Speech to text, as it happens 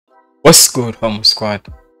What's good, Homo Squad?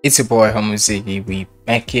 It's your boy HalaCG. We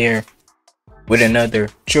back here with another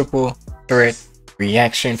triple threat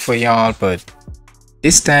reaction for y'all, but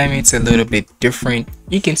this time it's a little bit different.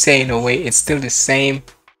 You can say in a way it's still the same,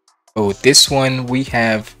 but with this one we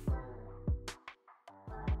have,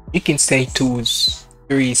 you can say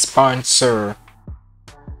 2-3 sponsor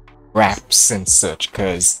raps and such,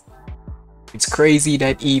 cause it's crazy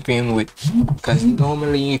that even with, because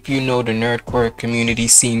normally if you know the nerdcore community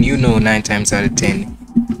scene, you know 9 times out of 10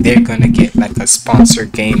 they're gonna get like a sponsor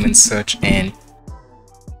game and such, and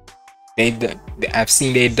I've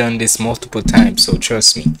seen they've done this multiple times, so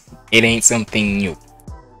trust me, it ain't something new.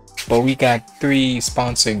 But we got 3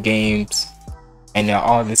 sponsor games and they're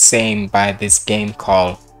all the same by this game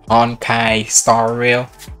called HONKAI Star Rail.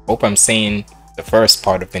 Hope I'm saying the first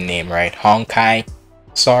part of the name right. HONKAI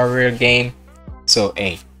Star Rail game. So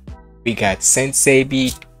hey, we got Sensei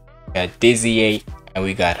beat, we got DizzyEight, and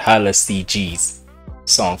we got HalaCG's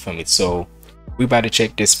song from it. So we about to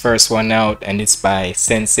check this first one out, and it's by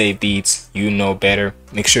Sensei Beats. You know better.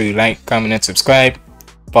 Make sure you like, comment, and subscribe.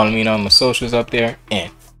 Follow me on all my socials up there.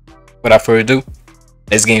 And without further ado,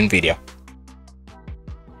 let's get in the video.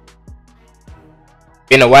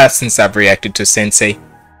 Been a while since I've reacted to Sensei.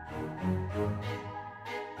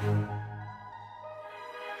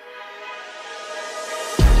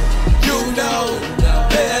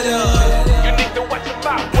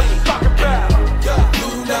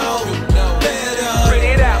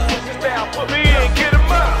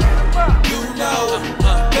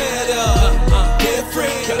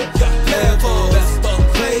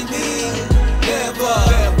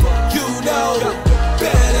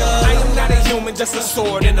 Just a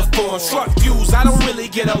sword in a form, short fuse. I don't really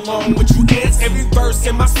get along with you ants. Every verse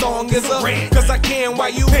in my song is a rant, cause I can while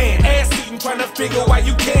you can. Ass sitting trying to figure why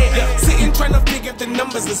you can't. Sitting trying to figure the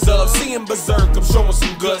numbers is up. Seeing berserk, I'm showing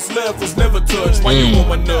some guts. Levels never touch. Why you on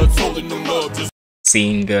my nuts, holding them up? Just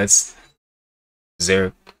seeing guts,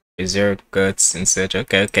 berserk guts and such.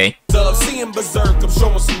 Okay. Seeing berserk, I'm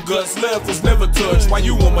showing some guts. Levels never touch. Why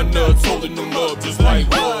you on my nuts, holding them up? Just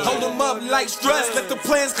like hold them up like stress. Let the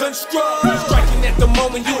plans construct. Striking at the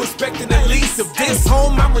moment you expecting at least. If this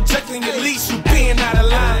home, I'm rejecting at least. You being out of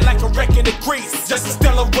line like a wreck in the grease. Just a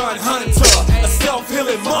stellar run hunter, a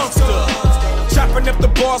self-healing monster. Chopping up the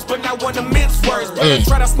bars, but not one of mince words.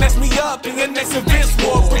 Try to snatch me up in your next events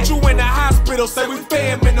war. Put you in the hospital, say we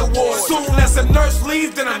fam in the war. Soon as a nurse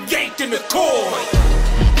leaves, then I'm yanked in the cord.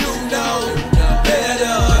 You know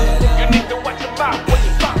better. You need to watch your mouth when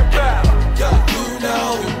you talk about. You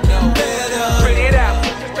know better. Bring it out,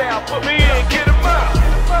 put it down, put me in, get him out.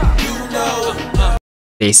 You know.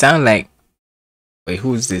 They sound like, wait,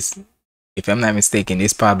 who's this? If I'm not mistaken,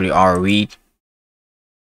 it's probably R. Reed.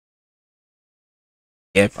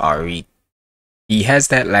 Yep, R. Reed. He has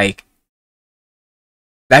that like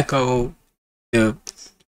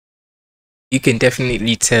you can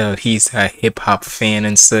definitely tell he's a hip-hop fan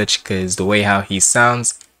and such, because the way how he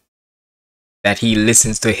sounds, that he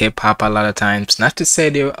listens to hip-hop a lot of times. Not to say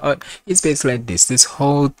it's basically like this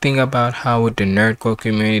whole thing about how with the nerdcore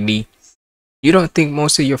community, you don't think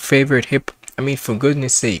most of your favorite for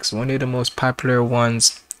goodness sakes, one of the most popular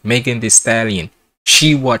ones, Megan Thee Stallion,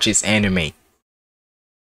 she watches anime,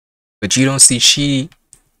 but you don't see she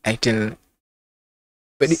acting.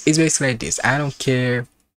 But it's basically like this. I don't care.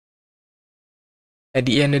 At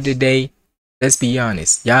the end of the day, let's be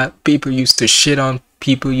honest. Yeah, people used to shit on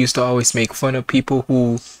people. Used to always make fun of people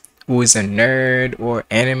who is a nerd or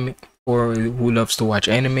anime, or who loves to watch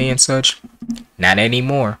anime and such. Not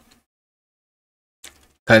anymore.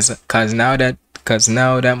 Cause now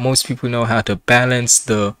that most people know how to balance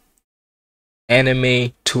the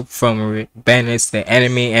anime balance the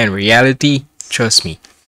anime and reality. Trust me,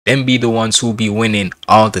 them be the ones who be winning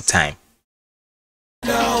all the time.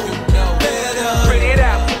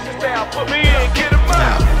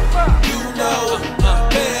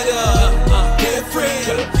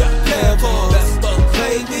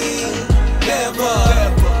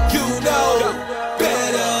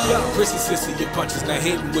 Sissy, your punches not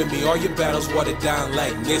hitting with me. All your battles watered down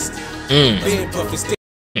like Misty.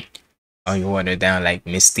 Oh, you watered down like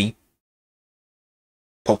Misty.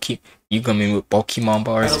 You coming with Pokemon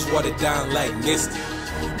bars? Battles watered down like Misty.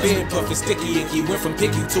 Being puff and sticky icky. Went from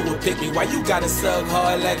picky to a pick me. Why you gotta suck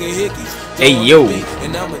hard like a hickey? Hey yo.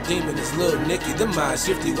 And I'm a demon, this little Nicky. The mind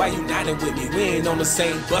shifty. Why you nodding with me? We ain't on the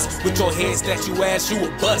same bus. With your head snatch you ass, you a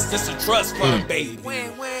bust. That's a trust fund, baby.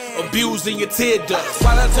 abusing your tear ducts.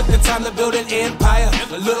 While I took the time to build an empire,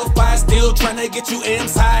 a little fire still trying to get you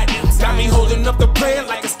inside. Got me holding up the prayer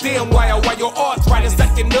like a stem wire, while your arthritis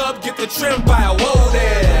acting up, get the trim fire. Whoa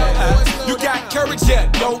there, you got courage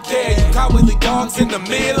yet? Don't care. You cowardly dogs in the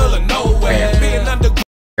middle of nowhere. Being underground.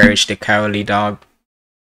 Courage the Cowardly Dog.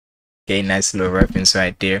 Okay, nice little reference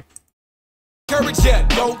right there. Courage yet,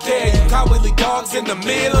 don't care. You cowardly dogs in the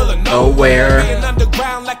middle of nowhere. Being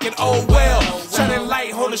underground like an old well, shining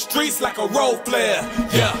light on the streets like a road flare.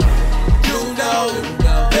 Yeah, you know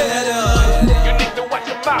better. You need to watch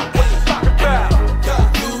your mouth. What you talking about?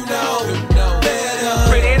 You know better.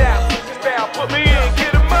 Spit it out. Put me in,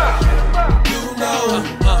 get him out. You know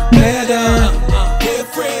better.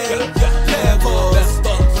 Different levels.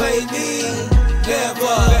 Play me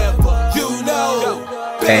never. You know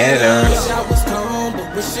better.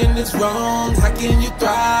 Wishing it's wrong, how can you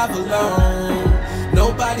thrive alone?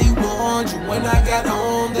 Nobody warned you when I got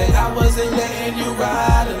home that I wasn't letting you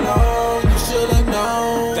ride alone. You should've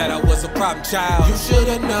known that I was a problem child. You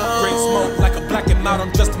should've known. Bring smoke like a black and mild,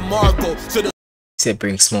 I'm just a Marco. He said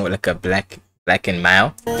bring smoke like a black and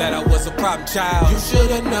mild. That I was a problem child. You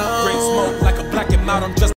should've known. Bring smoke like a black and mild,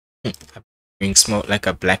 I'm just bring smoke like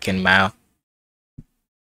a black and mild.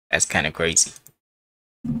 That's kind of crazy.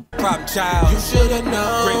 Problem child, you should've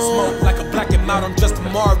known. Bring smoke like a black and mild, I'm just a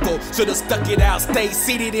Marco. Should've stuck it out, stayed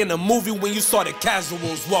seated in a movie when you saw the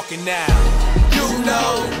casuals walking out. You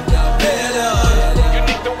know better. You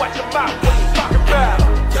need to watch your mouth. What you talking about?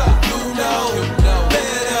 You know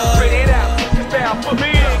better. Spit it out. Just down, put me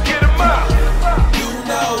in, get him out. You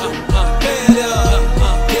know better.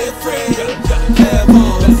 Different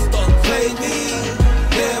levels. Play me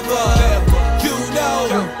never. You know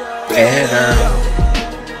better.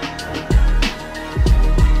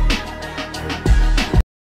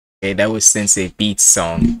 Okay, that was Sensei Beats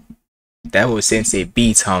song. That was Sensei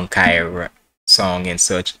Beats HONKAI song and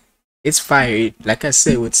such. It's fire. Like I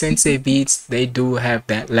said, with Sensei Beats, they do have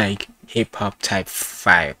that like hip hop type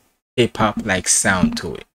fire, hip hop like sound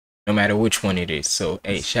to it, no matter which one it is. So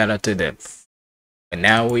hey, shout out to them. But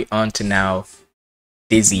now we on to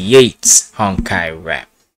DizzyEight's HONKAI rap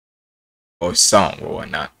or song or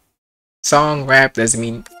whatnot. Song, rap doesn't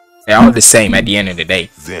mean they're all the same at the end of the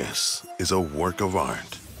day. This is a work of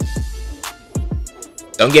art.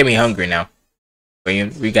 Don't get me hungry now.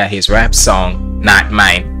 We got his rap song, Not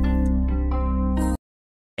Mine.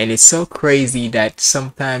 And it's so crazy that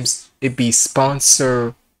sometimes it be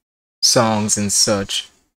sponsor songs and such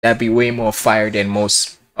that be way more fire than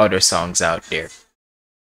most other songs out there.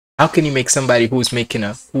 How can you make somebody who's making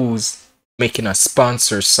a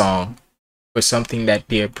sponsor song for something that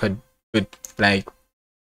they're like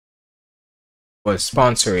was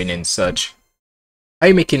sponsoring and such? How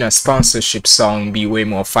you making a sponsorship song be way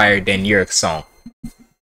more fire than your song,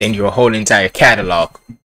 than your whole entire catalog?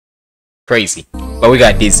 Crazy. But we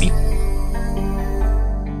got Dizzy.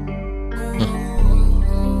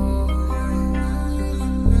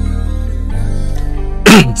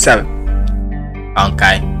 7.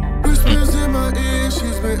 HONKAI. Whispers in my ear,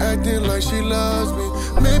 she's been acting like she loves me.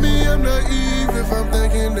 Maybe I'm naive if I'm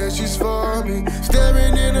thinking that she's for me.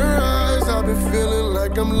 Staring in her eyes, I've been feeling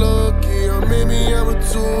like I'm lucky. Or maybe I'm a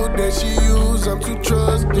tool that she uses, I'm too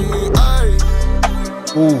trusty.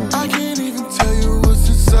 I can't even tell you what's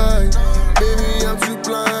inside. Maybe I'm too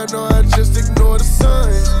blind, or I just ignore the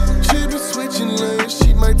signs. She been switching lanes,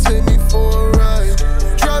 she might take me for a ride.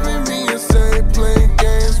 Driving me insane, playing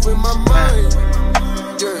games with my mind.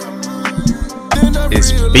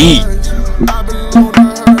 This beat. I belong to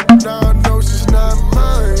her, now I know she's not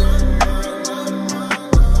mine.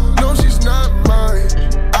 No, she's not mine.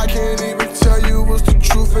 I can't even tell you what's the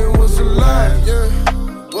truth and what's a lie.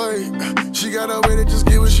 Wait, she got a way to just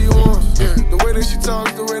get what she wants. The way that she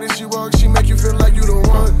talks, the way that she walks, she make you feel like you the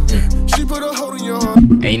one. She put a hold in your heart.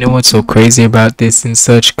 And you know what's so crazy about this and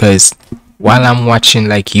such? Cause while I'm watching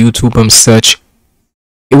like YouTube and such,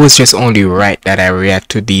 it was just only right that I react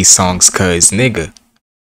to these songs. Cause nigga,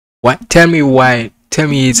 what? Tell me why? Tell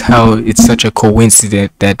me it's how it's such a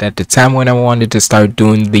coincidence that at the time when I wanted to start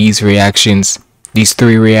doing these reactions, these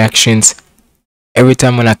 3 reactions, every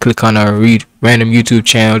time when I click on a random YouTube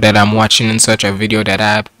channel that I'm watching and such, a video that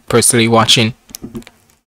I'm personally watching,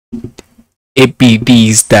 it be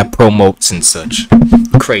these that promotes and such.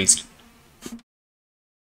 Crazy.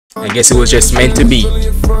 I guess it was just meant to be.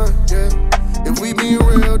 If we be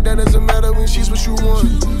real, that doesn't matter when she's what you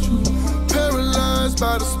want. Paralyzed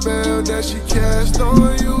by the spell that she cast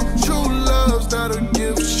on you. True love's not a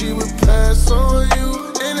gift she would pass on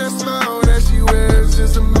you. And that smile that she wears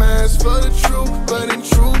is a mask for the truth. But in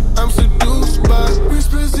truth, I'm seduced by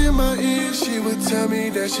whispers in my ear. she would tell me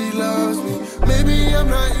that she loves me. Maybe I'm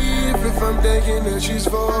naive if I'm thinking that she's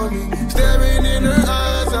for me. Staring in her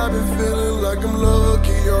eyes, I've been feeling like I'm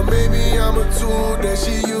lucky. Or maybe I'm a tool that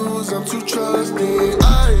she uses, I'm too trusting.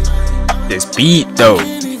 This beat though.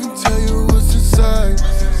 Can't even tell you what's inside.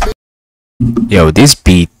 Yo, this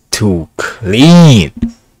beat too clean.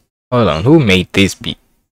 Hold on, who made this beat?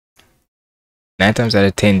 9 times out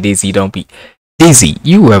of 10, Dizzy don't be. Dizzy,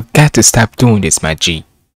 you have got to stop doing this, my G.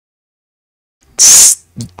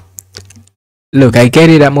 Look, I get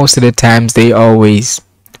it that most of the times they always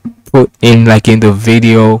put in like in the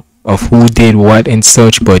video of who did what and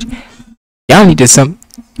such, but y'all need to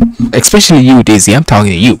especially you, Dizzy, I'm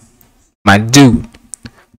talking to you, my dude.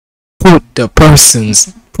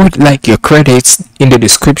 Put like your credits in the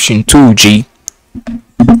description too, G.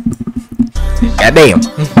 Goddamn.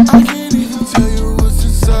 I can't even tell you what's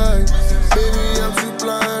inside. Baby, I'm too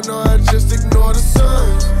blind, or I just ignore the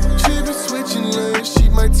signs. She been switching lanes, she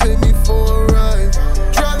might take me for a ride.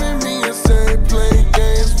 Driving me insane, playing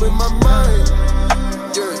games with my mind.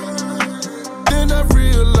 Yeah. Then I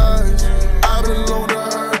realized I belong to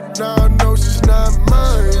her. Now I know she's not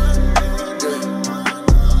mine. Yeah.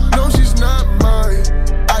 No, she's not mine.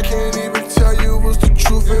 I can't even tell you what's the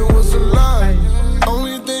truth and what's a lie.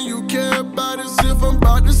 Only thing you care about is if I'm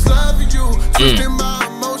about to slide for you. Twisting my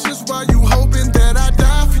emotions while you hoping that I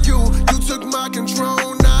die for you. You took my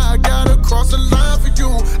control, now I gotta cross the line for you.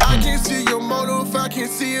 I can't see your motive, I can't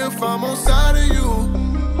see if I'm on side of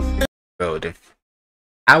you. Bro,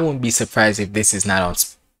 I wouldn't be surprised if this is not on.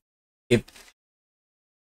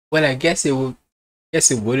 Well, I guess it would.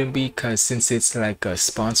 Guess it wouldn't be, cause since it's like a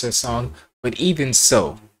sponsor song. But even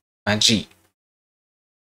so, my G.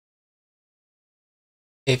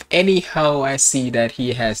 If anyhow I see that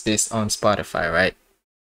he has this on Spotify, right?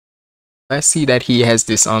 I see that he has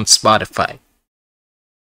this on Spotify.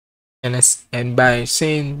 And by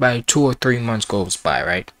 2 or 3 months goes by,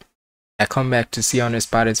 right? I come back to see on the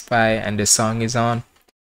Spotify and the song is on.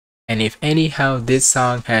 And if anyhow this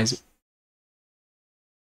song has...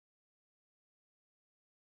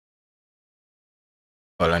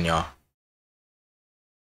 Hold on, y'all.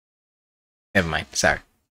 Never mind, sorry.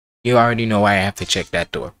 You already know why I have to check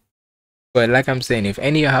that door. But like I'm saying, if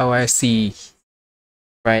anyhow I see,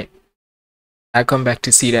 right, I come back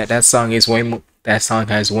to see that that song is way more, that song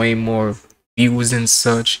has way more views and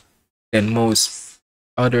such than most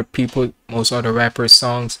other rappers'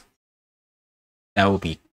 songs, that would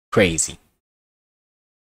be crazy.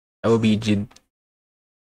 That would be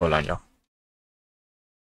hold on, y'all.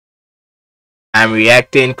 I'm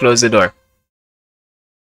reacting. Close the door.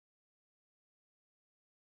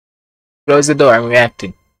 Close the door. I'm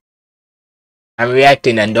reacting. I'm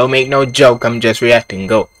reacting, and don't make no joke. I'm just reacting.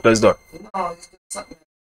 Go. Close the door. No, it's something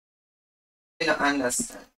I don't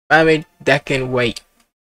understand. I mean, that can wait.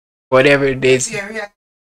 Whatever it is.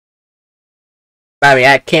 Mommy,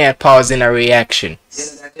 I can't pause in a reaction.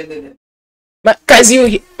 But cause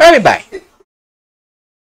you, mommy, bye.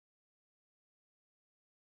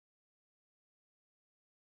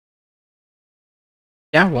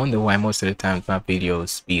 Yeah, I wonder why most of the time my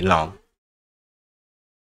videos be long.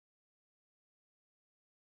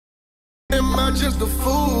 Am I just a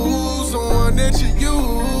fool? Someone that you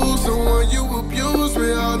use, someone you abuse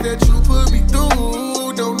with all that you put me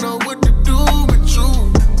through. Don't know what to do with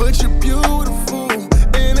you, but you're beautiful,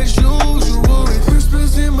 and as usual,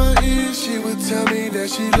 whispers in my ear, she would tell me that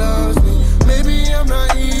she loves me. Maybe I'm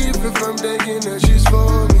naive if I'm thinking that she's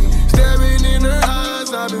for me. Staring in her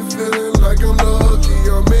eyes, I've been feeling like I'm lucky,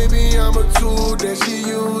 or maybe I'm a tool that she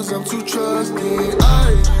uses, I'm too trusting.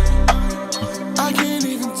 I can't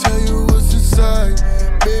even tell you what's inside.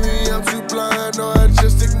 Baby, I'm too blind, or I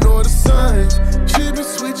just ignore the signs. She been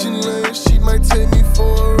switching lanes, she might take me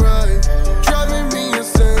for a ride. Driving me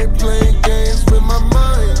insane, playing games with my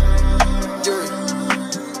mind. Yeah.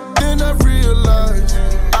 Then I realized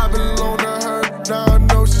I belong to her. Now I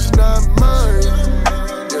know she's not mine.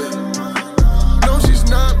 Yeah. No, she's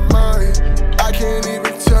not mine. I can't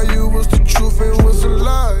even tell you what's the truth and what's a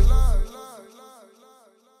lie.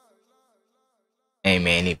 Hey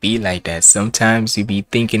man, it be like that. Sometimes you be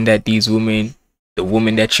thinking that these women, the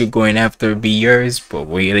woman that you're going after, be yours, but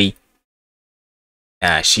really,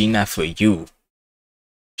 nah, she not for you.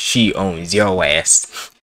 She owns your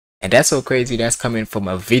ass. And that's so crazy. That's coming from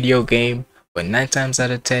a video game, but 9 times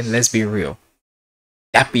out of 10, let's be real,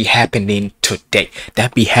 that be happening today.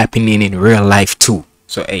 That be happening in real life too.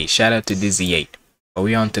 So hey, shout out to DizzyEight. Are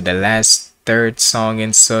we on to the last third song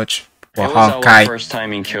and such for It was our HONKAI? first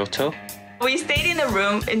time in Kyoto. We stayed in a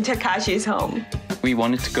room in Takashi's home. We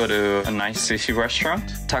wanted to go to a nice sushi restaurant.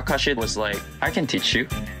 Takashi was like, I can teach you.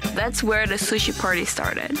 That's where the sushi party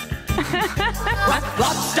started.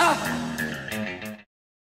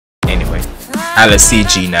 Anyway,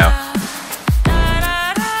 HalaCG now.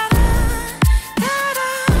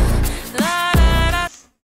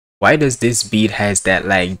 Why does this beat has that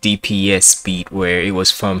like DPS beat where it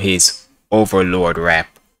was from his Overlord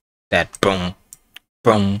rap? That boom,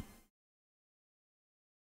 boom,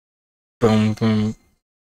 boom, boom.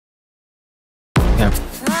 Yeah.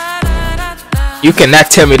 You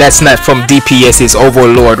cannot tell me that's not from DPS's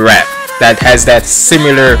Overlord rap that has that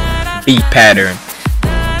similar beat pattern.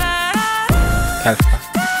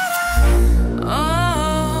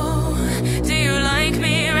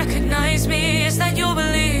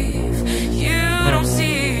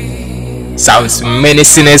 Sounds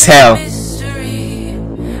menacing as hell.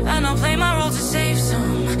 And I'll play my role to save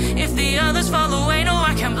some. If the others fall away, no,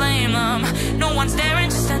 I can't blame them. No one's daring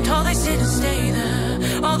to stand tall, they sit and stay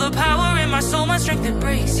there. All the power in my soul, my strength, it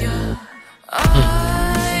breaks you.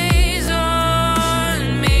 Eyes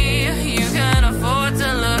on me, you can't afford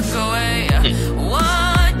to look away.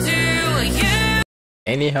 What do you?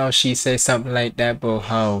 Anyhow, she says something like that about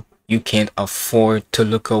how you can't afford to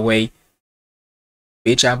look away.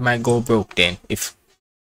 Bitch, I might go broke then.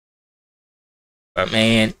 But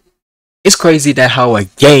man, it's crazy that how a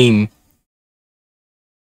game.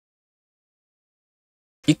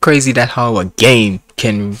 It's crazy that how a game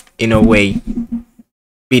can, in a way,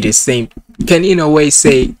 be the same. Can, in a way,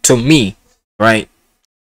 say to me, right?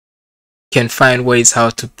 Can find ways how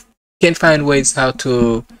to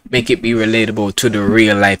make it be relatable to the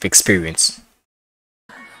real life experience.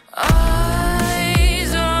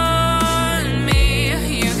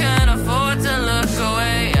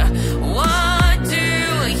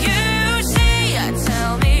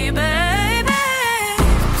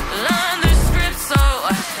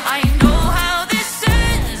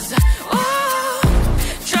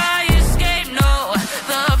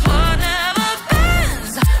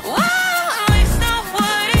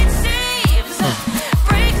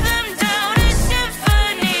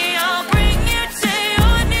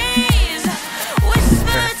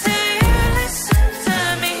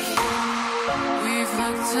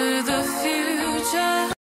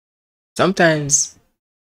 Sometimes,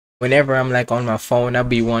 whenever I'm like on my phone, I'll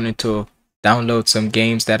be wanting to download some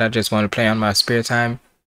games that I just want to play on my spare time.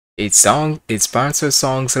 It sponsors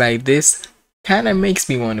songs like this, kind of makes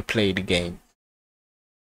me want to play the game.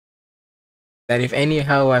 That if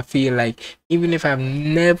anyhow I feel like, even if I've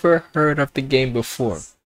never heard of the game before,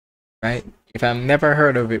 right? If I've never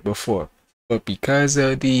heard of it before, but because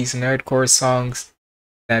of these nerdcore songs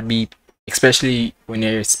that be, especially when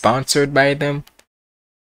they're sponsored by them,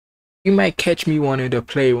 you might catch me wanting to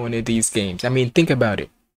play one of these games. I mean, think about it.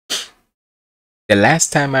 The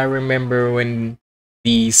last time I remember when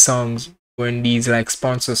these like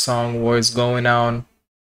sponsor song was going on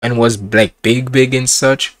and was like big and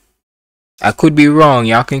such. I could be wrong.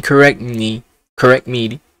 Y'all can correct me.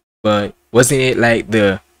 But wasn't it like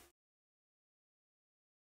the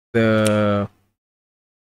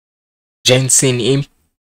Genshin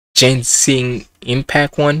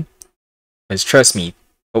Impact one? Because trust me.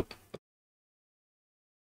 Oh.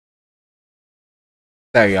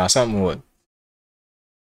 Sorry, y'all. Something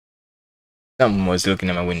was looking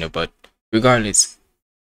at my window, but regardless,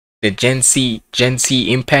 the Gen C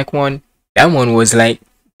Impact one, that one was like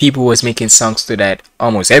people was making songs to that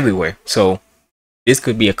almost everywhere. So this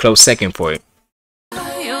could be a close second for it.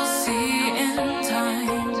 You'll see in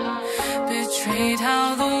time, betrayed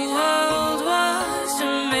how the world was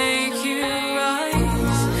to make you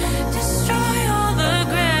rise. Destroy all the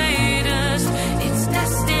greatest, it's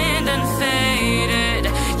destined and fated.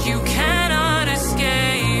 You cannot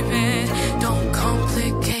escape it, don't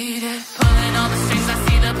complicate it. Pulling all the strings, I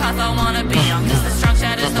see the path I wanna be on. Cause the strong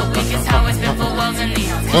shatters the weakest, how it's been for worlds and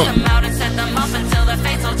neons. Hit them out and set them up until the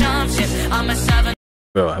fatal jump ship. I'm a 7.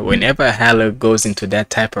 Bro, whenever Hala goes into that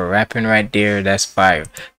type of rapping right there, that's fire.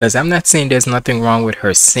 Because I'm not saying there's nothing wrong with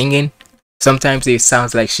her singing. Sometimes it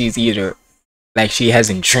sounds like she's either like she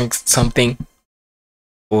hasn't drank something,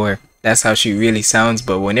 or that's how she really sounds.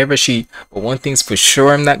 But one thing's for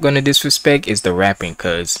sure I'm not going to disrespect is the rapping,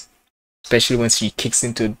 because especially when she kicks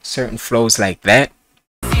into certain flows like that.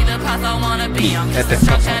 See the path I wanna be on. Cause the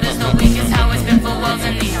strong shatters the weakest, how it's been for worlds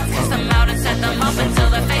and neons. Test them out and set them up until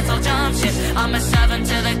the fatal jump ship. I'm a 7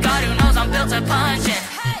 to the god who knows I'm built to punch it.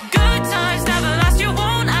 Good times never last, you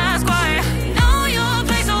won't ask why. Know your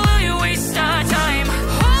place or will you waste our time?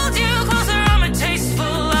 Hold you closer, I'm a tasteful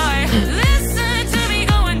lie. Listen to me,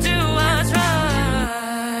 go and do what's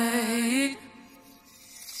right.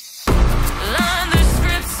 Learn the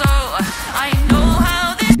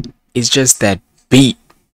It's just that beat.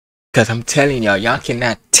 Cause I'm telling y'all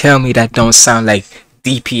cannot tell me that don't sound like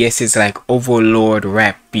DPS is like overlord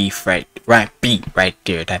rap beat right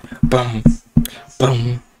there. That boom,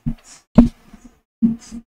 boom,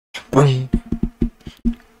 boom,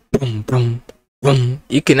 boom, boom, boom.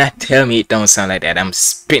 You cannot tell me it don't sound like that. I'm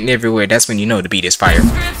spitting everywhere. That's when you know the beat is fire.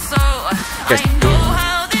 Just boom,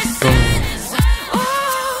 boom,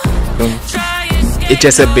 boom. It's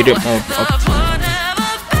just a bit more.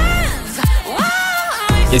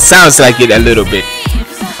 It sounds like it a little bit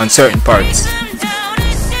on certain parts.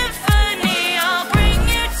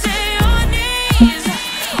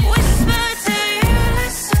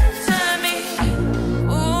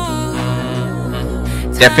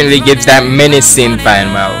 Definitely gives that menacing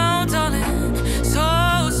vibe out.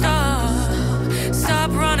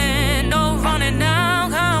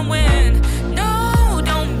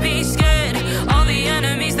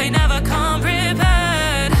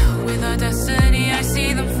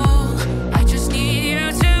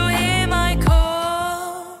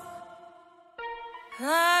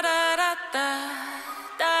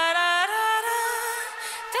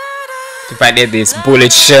 The fact that there's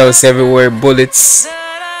bullet shells everywhere, bullets.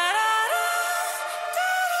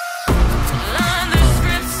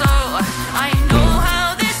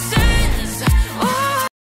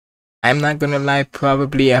 I'm not gonna lie,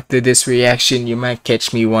 probably after this reaction, you might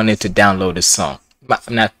catch me wanting to download a song.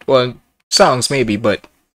 Not, well, songs maybe, but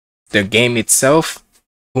the game itself,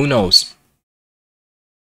 who knows?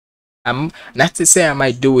 I'm not to say I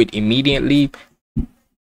might do it immediately,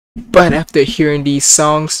 but after hearing these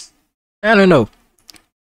songs, I don't know.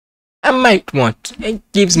 I might want. It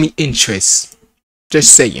gives me interest.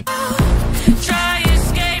 Just saying.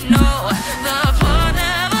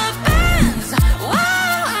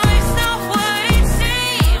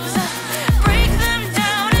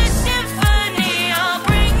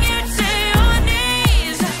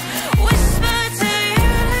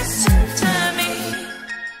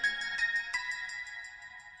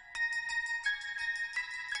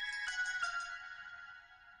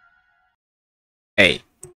 Hey,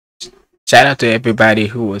 shout out to everybody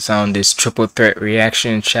who was on this triple threat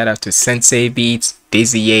reaction. Shout out to Sensei Beats,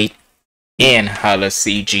 DizzyEight, and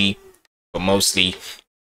HalaCG. But mostly,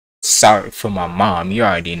 sorry for my mom. You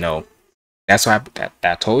already know. That's why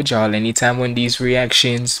I told y'all anytime when these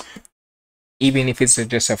reactions, even if it's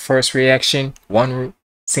just a first reaction, one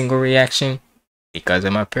single reaction, because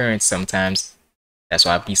of my parents sometimes, that's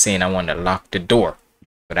why I be saying I want to lock the door.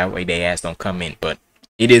 So that way they ass don't come in. But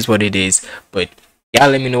it is what it is. But y'all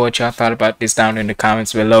let me know what y'all thought about this down in the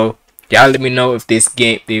comments below. Y'all let me know if this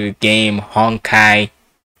game, the game HONKAI,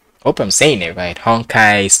 hope I'm saying it right,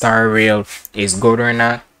 HONKAI Star Rail is good or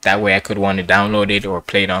not. That way I could want to download it or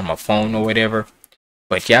play it on my phone or whatever.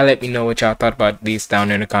 But y'all let me know what y'all thought about this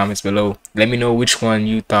down in the comments below. Let me know which one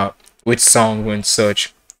you thought, which song when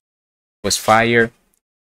such was fire.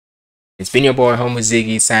 It's been your boy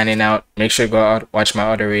HalaCG signing out. Make sure to go out, watch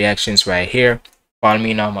my other reactions right here. Follow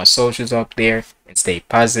me on all my socials up there and stay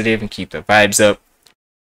positive and keep the vibes up.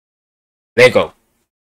 There you go.